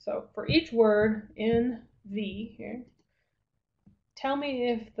V. So for each word in V here, tell me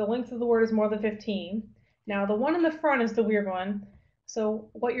if the length of the word is more than 15. Now the one in the front is the weird one. So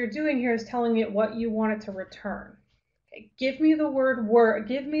what you're doing here is telling it what you want it to return. Okay, give me the word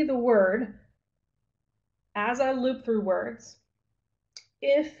as I loop through words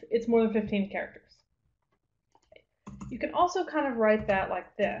if it's more than 15 characters. Okay. You can also kind of write that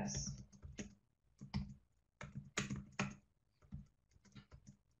like this.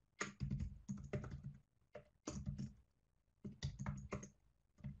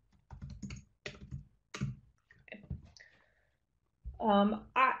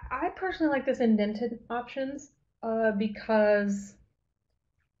 I personally like this indented options because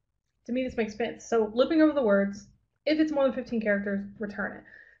to me this makes sense. So looping over the words, if it's more than 15 characters, return it.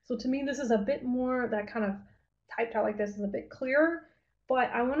 So to me this is a bit more, that kind of typed out like this is a bit clearer, but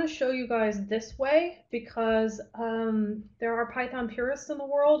I want to show you guys this way because there are Python purists in the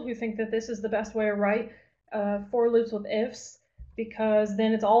world who think that this is the best way to write for loops with ifs, because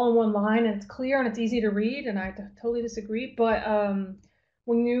then it's all in one line and it's clear and it's easy to read, and I totally disagree. But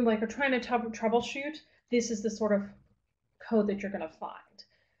when you are trying to troubleshoot, this is the sort of code that you're going to find.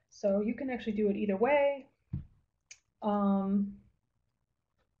 So you can actually do it either way.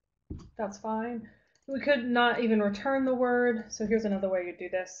 That's fine. We could not even return the word. So here's another way you do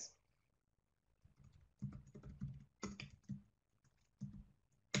this.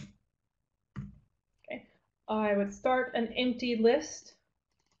 Okay, I would start an empty list.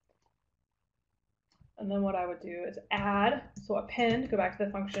 And then what I would do is add, so append, go back to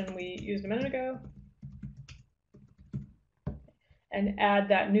the function we used a minute ago, and add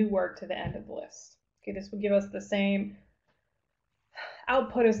that new word to the end of the list. Okay, this would give us the same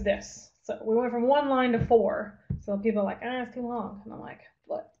output as this. So we went from 1 line to 4. So people are like, it's too long. And I'm like,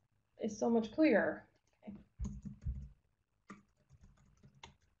 but it's so much clearer. Okay.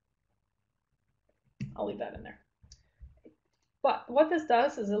 I'll leave that in there. But what this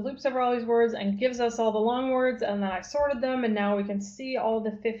does is it loops over all these words and gives us all the long words, and then I sorted them, and now we can see all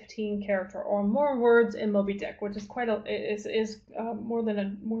the 15 character or more words in Moby Dick, which is quite a more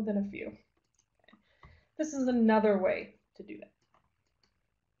than a few. Okay. This is another way to do that.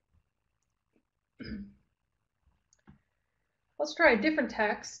 Let's try a different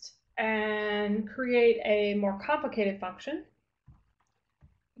text and create a more complicated function,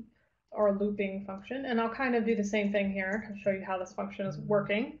 or a looping function, and I'll kind of do the same thing here. I'll show you how this function is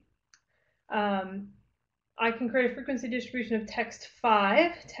working. I can create a frequency distribution of text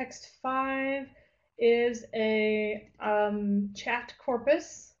 5. Text 5 is a chat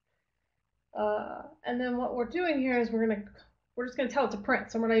corpus, and then what we're doing here is we're just going to tell it to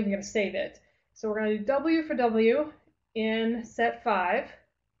print, so we're not even going to save it. So we're going to do W for W in set 5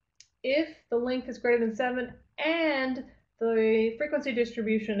 if the length is greater than 7 and the frequency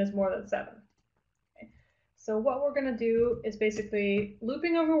distribution is more than 7. Okay. So what we're going to do is basically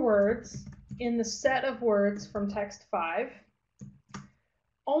looping over words in the set of words from text 5.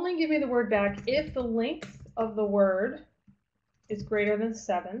 Only give me the word back if the length of the word is greater than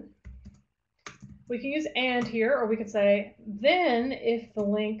 7. We can use and here, or we could say then if the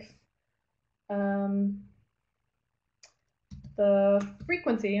length, the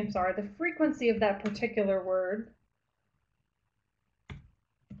frequency of that particular word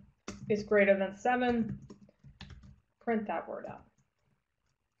is greater than 7, print that word out.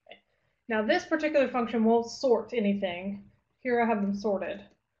 Okay. Now this particular function won't sort anything. Here I have them sorted,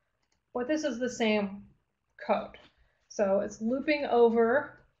 but this is the same code. So it's looping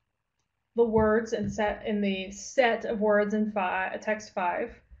over the words in the set of words in text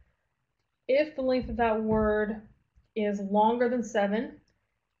 5. If the length of that word is longer than 7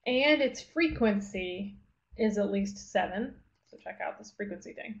 and its frequency is at least 7, so check out this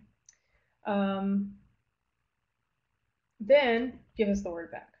frequency thing, then give us the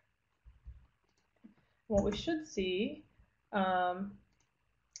word back. What we should see, outside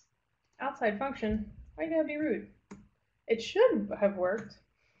function, why you gotta be rude? It should have worked.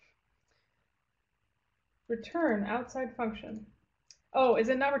 Return outside function. Oh, is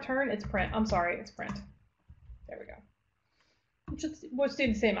it not return? It's print. I'm sorry, it's print. There we go. We'll see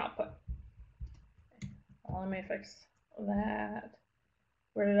the same output. Let me fix that.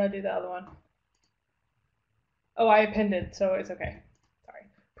 Where did I do the other one? Oh, I appended, so it's okay. Sorry.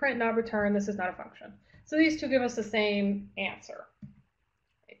 Print, not return. This is not a function. So these two give us the same answer.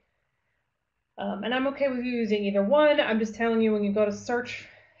 Okay. And I'm okay with you using either one. I'm just telling you when you go to search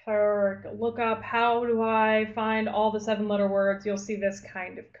or look up how do I find all the 7-letter words, you'll see this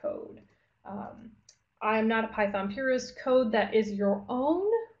kind of code. I'm not a Python purist. Code that is your own,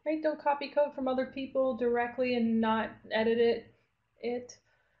 right? Don't copy code from other people directly and not edit it.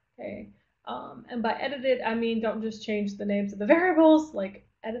 Okay. And by edit it, I mean don't just change the names of the variables, like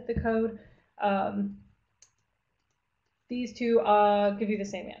edit the code. These two give you the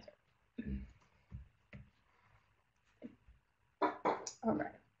same answer. All right.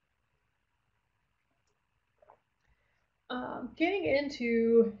 Getting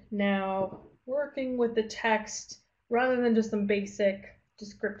into now working with the text rather than just some basic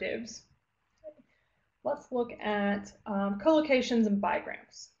descriptives. Let's look at collocations and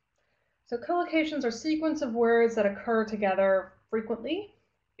bigrams. So collocations are sequence of words that occur together frequently.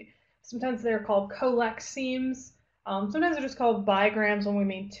 Sometimes they're called collexemes. Sometimes they're just called bigrams when we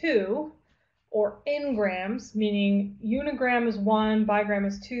mean 2, or n-grams, meaning unigram is 1, bigram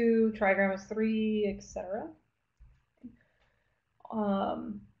is 2, trigram is 3, etc.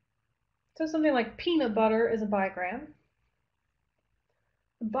 So something like peanut butter is a bigram.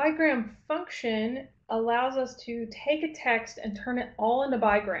 The bigram function allows us to take a text and turn it all into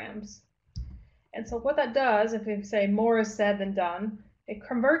bigrams. And so what that does, if we say more is said than done, it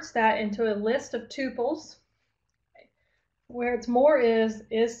converts that into a list of tuples, where it's more is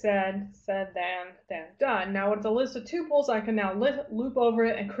said, than, done. Now with a list of tuples, I can now loop over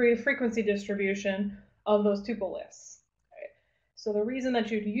it and create a frequency distribution of those tuple lists. Okay. So the reason that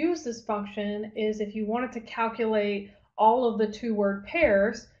you'd use this function is if you wanted to calculate all of the 2-word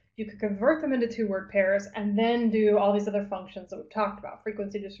pairs, you could convert them into 2-word pairs and then do all these other functions that we've talked about,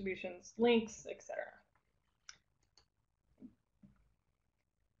 frequency distributions, links, etc.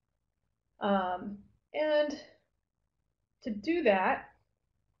 And to do that,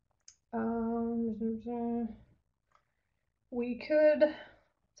 we could,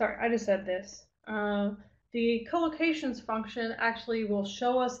 sorry, I just said this. The collocations function actually will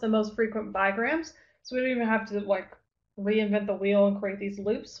show us the most frequent bigrams, so we don't even have to like reinvent the wheel and create these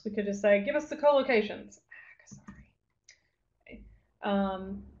loops. We could just say, give us the collocations. Okay.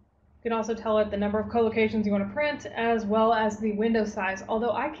 You can also tell it the number of collocations you want to print, as well as the window size,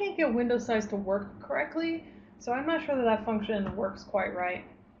 although I can't get window size to work correctly, so I'm not sure that that function works quite right.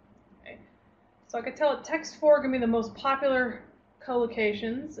 Okay. So I could tell it text4 give me the most popular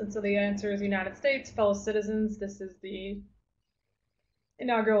collocations, and so the answer is United States, fellow citizens. This is the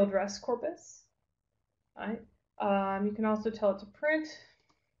inaugural address corpus. All right. You can also tell it to print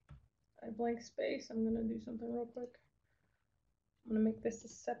a blank space. I'm going to do something real quick. I'm going to make this a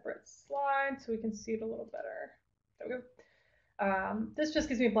separate slide so we can see it a little better. There we go. This just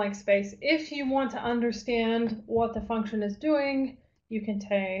gives me a blank space. If you want to understand what the function is doing, you can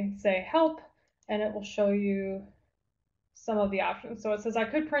say help, and it will show you some of the options. So it says I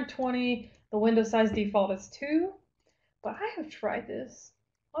could print 20, the window size default is 2, but I have tried this.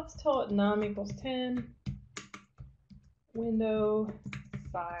 Let's tell it num equals 10, window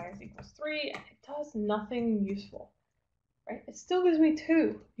size equals 3, and it does nothing useful. Right? It still gives me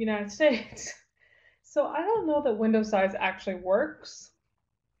 2 United States. So I don't know that window size actually works.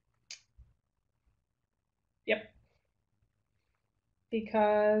 Yep.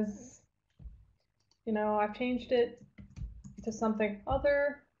 Because, I've changed it to something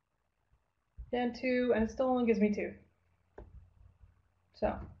other than 2, and it still only gives me 2.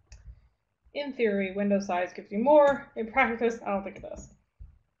 So, in theory, window size gives you more. In practice, I don't think it does.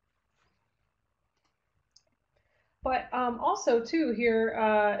 But also, too, here,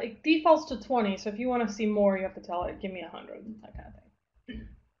 it defaults to 20, so if you want to see more, you have to tell it, give me 100, that kind of thing.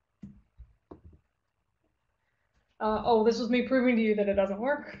 Oh, this was me proving to you that it doesn't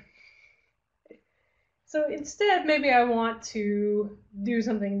work. So instead, maybe I want to do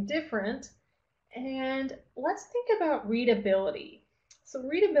something different, and let's think about readability. So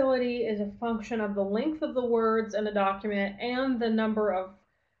readability is a function of the length of the words in a document and the number of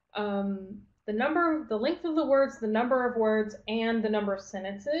the length of the words, the number of words, and the number of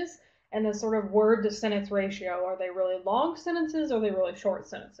sentences, and the sort of word to sentence ratio. Are they really long sentences or are they really short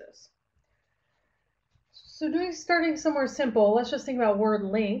sentences? So starting somewhere simple, let's just think about word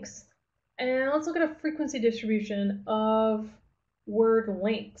lengths, and let's look at a frequency distribution of word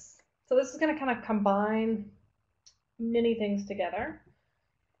lengths. So this is going to kind of combine many things together.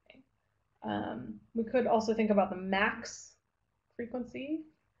 We could also think about the max frequency.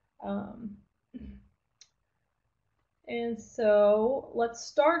 And so let's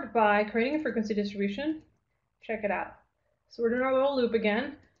start by creating a frequency distribution. Check it out. So we're doing our little loop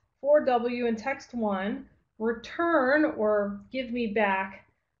again. For W in text 1, return or give me back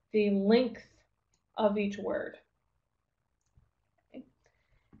the length of each word. Okay.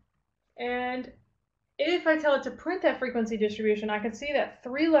 And if I tell it to print that frequency distribution, I can see that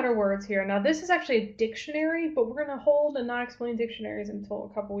 3-letter words here. Now this is actually a dictionary, but we're going to hold and not explain dictionaries until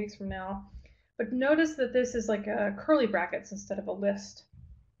a couple weeks from now. But notice that this is like a curly brackets instead of a list.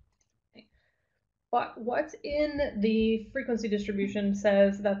 Okay. But what's in the frequency distribution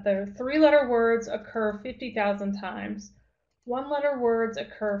says that the 3-letter words occur 50,000 times. 1-letter words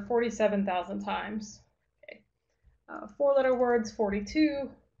occur 47,000 times. Okay. 4-letter words 42,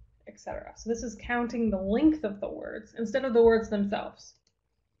 etc. So this is counting the length of the words instead of the words themselves.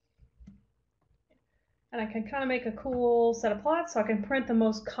 And I can kind of make a cool set of plots, so I can print the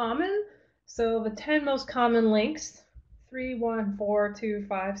most common. So the 10 most common lengths, 3, 1, 4, 2,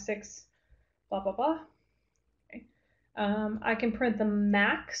 5, 6, blah, blah, blah. Okay. I can print the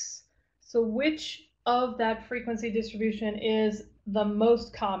max. So which of that frequency distribution is the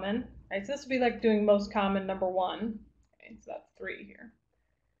most common? Right, so this would be like doing most common number 1. Okay, so that's 3 here.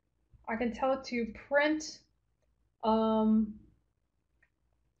 I can tell it to print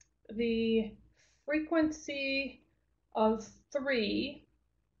the frequency of 3,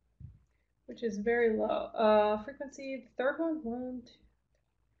 which is very low. Frequency, the third one, 1,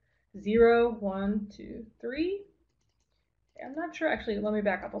 2, 0, 1, 2, 3. Okay, I'm not sure, actually, let me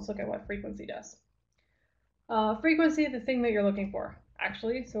back up. Let's look at what frequency does. Frequency, the thing that you're looking for,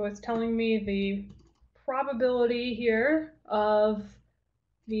 actually. So it's telling me the probability here of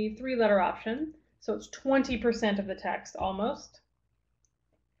the 3-letter option. So it's 20% of the text, almost.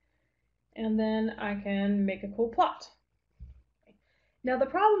 And then I can make a cool plot. Now the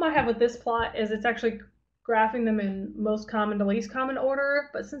problem I have with this plot is it's actually graphing them in most common to least common order,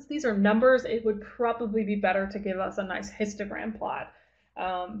 but since these are numbers, it would probably be better to give us a nice histogram plot.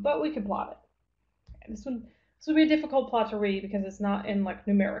 But we can plot it. This would be a difficult plot to read because it's not in like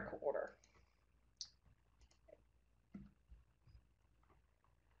numerical order.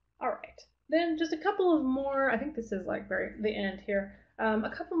 All right, then just a couple of more, I think this is like the end here, a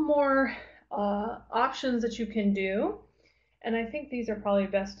couple more options that you can do, and I think these are probably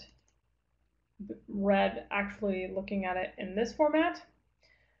best read actually looking at it in this format,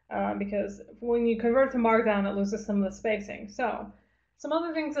 because when you convert to Markdown it loses some of the spacing. So some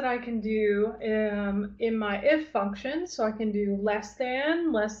other things that I can do in my if function, so I can do less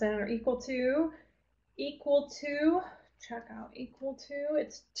than or equal to, check out equal to,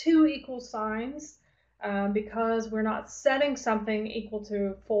 it's two equal signs, because we're not setting something equal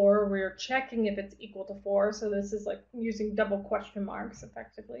to 4, we're checking if it's equal to 4, so this is like using double question marks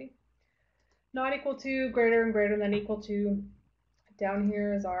effectively. Not equal to, greater and greater than equal to. Down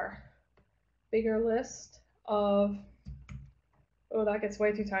here is our bigger list of, oh, that gets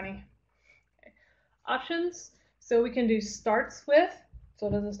way too tiny. Okay. Options, so we can do starts with, so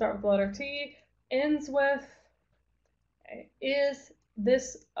does it start with the letter T, ends with, okay. Is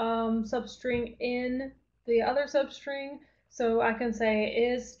this substring in the other substring, so I can say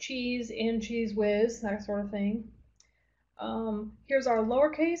is cheese in Cheese Whiz, that sort of thing. Here's our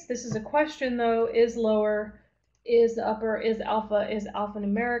lowercase. This is a question though. Is lower, is upper, is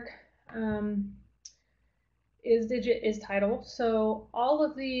alphanumeric, is digit, is title. So all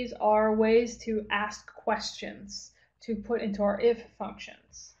of these are ways to ask questions to put into our if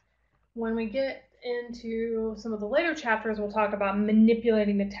functions. When we get into some of the later chapters, we'll talk about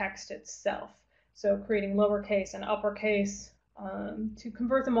manipulating the text itself. So creating lowercase and uppercase to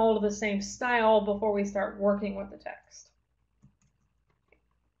convert them all to the same style before we start working with the text.